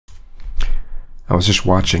I was just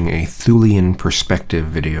watching a Thulian perspective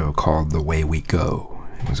video called The Way We Go.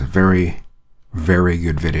 It was a very, very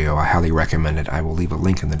good video. I highly recommend it. I will leave a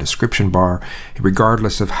link in the description bar.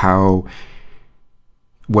 Regardless of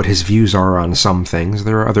what his views are on some things,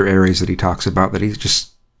 there are other areas that he talks about that he's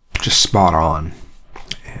just spot on.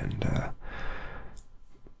 And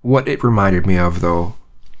what it reminded me of, though,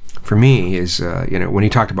 for me, is when he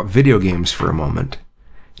talked about video games for a moment,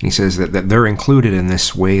 he says that they're included in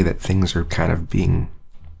this way that things are kind of being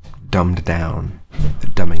dumbed down, the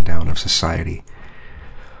dumbing down of society.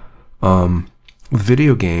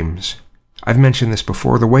 Video games, I've mentioned this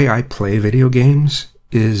before, the way I play video games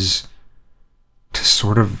is to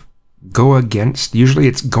sort of go against, usually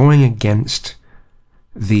it's going against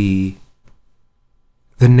the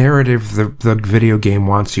narrative the video game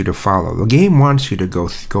wants you to follow. The game wants you to go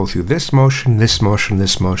through this motion, this motion,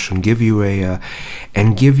 this motion, give you a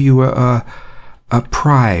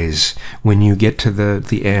prize when you get to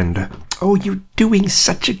the end. Oh, you're doing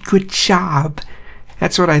such a good job.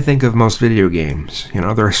 That's what I think of most video games. You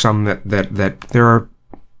know, there are some that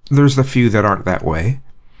there's the few that aren't that way.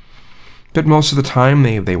 But most of the time,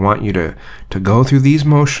 they want you to go through these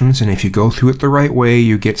motions, and if you go through it the right way,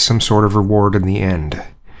 you get some sort of reward in the end.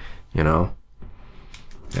 You know,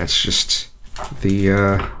 that's just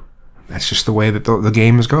the way that the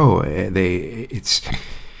games go.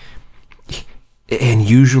 And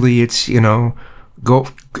usually it's, go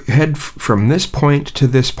head from this point to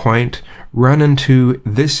this point, run into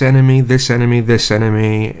this enemy, this enemy, this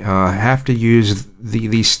enemy. Have to use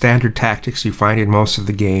the standard tactics you find in most of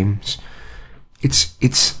the games. It's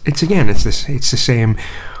the same.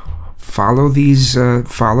 Follow these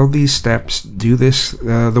steps. Do this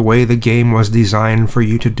the way the game was designed for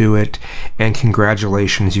you to do it, and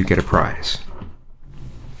congratulations, you get a prize.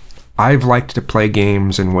 I've liked to play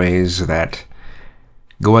games in ways that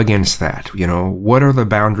go against that. What are the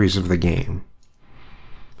boundaries of the game?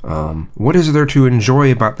 What is there to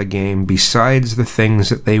enjoy about the game besides the things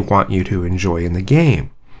that they want you to enjoy in the game?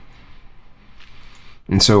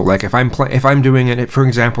 And so, like, if I'm doing it, for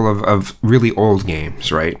example, of really old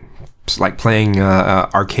games, right? It's like playing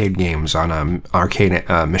arcade games on an arcade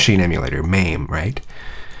machine emulator, MAME, right?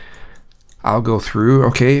 I'll go through.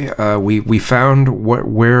 Okay, we found what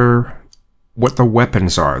the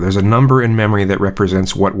weapons are. There's a number in memory that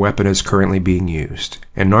represents what weapon is currently being used,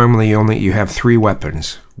 and normally you have 3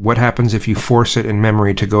 weapons. What happens if you force it in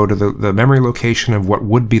memory to go to the memory location of what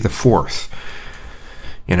would be the 4th?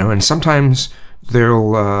 And sometimes they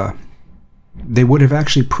would have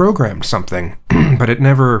actually programmed something, but it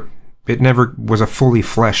never was a fully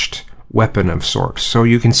fleshed weapon of sorts. So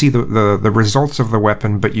you can see the results of the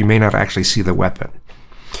weapon, but you may not actually see the weapon.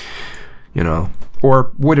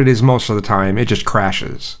 Or what it is most of the time, it just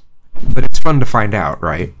crashes. But it's fun to find out,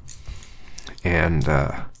 right? And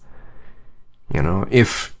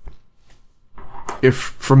if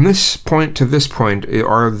from this point to this point is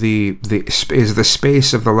the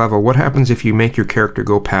space of the level, what happens if you make your character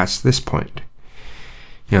go past this point?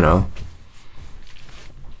 That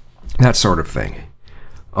sort of thing.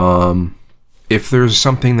 If there's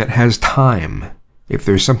something that has time, if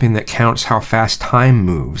there's something that counts how fast time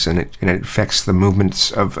moves and it affects the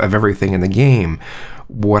movements of everything in the game,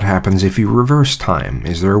 what happens if you reverse time?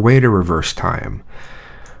 Is there a way to reverse time?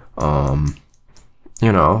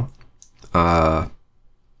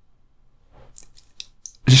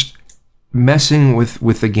 Just messing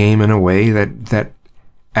with the game in a way that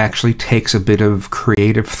actually takes a bit of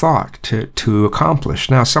creative thought to accomplish.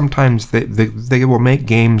 Now, sometimes they will make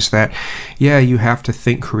games that, yeah, you have to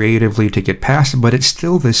think creatively to get past it, but it's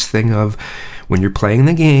still this thing of when you're playing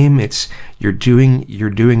the game, you're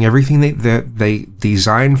doing everything that they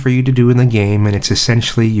designed for you to do in the game, and it's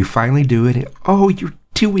essentially you finally do it. And, oh, you're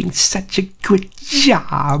doing such a good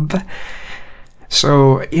job.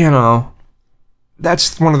 So,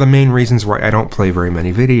 that's one of the main reasons why I don't play very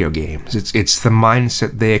many video games. It's the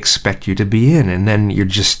mindset they expect you to be in, and then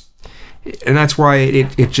and that's why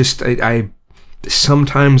I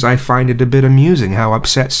sometimes I find it a bit amusing how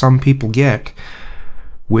upset some people get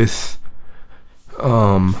with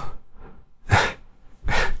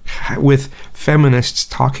with feminists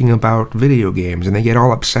talking about video games, and they get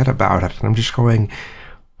all upset about it. And I'm just going,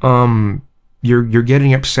 you're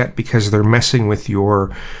getting upset because they're messing with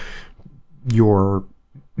your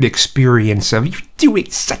experience of you're doing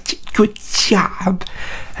such a good job.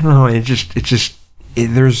 I don't know.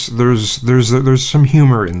 There's some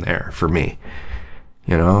humor in there for me,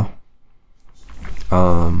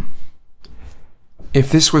 If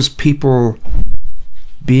this was people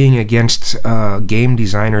being against game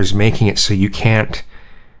designers making it so you can't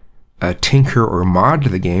tinker or mod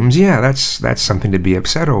the games, yeah, that's something to be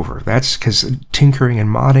upset over. That's because tinkering and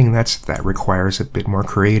modding, that requires a bit more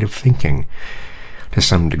creative thinking to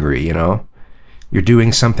some degree, you know? You're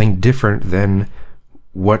doing something different than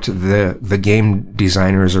what the game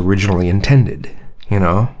designers originally intended, you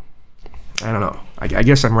know? I don't know. I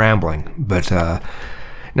guess I'm rambling, but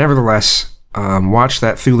nevertheless, watch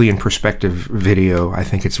that Thulean Perspective video. I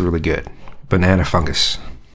think it's really good. Banana Fungus.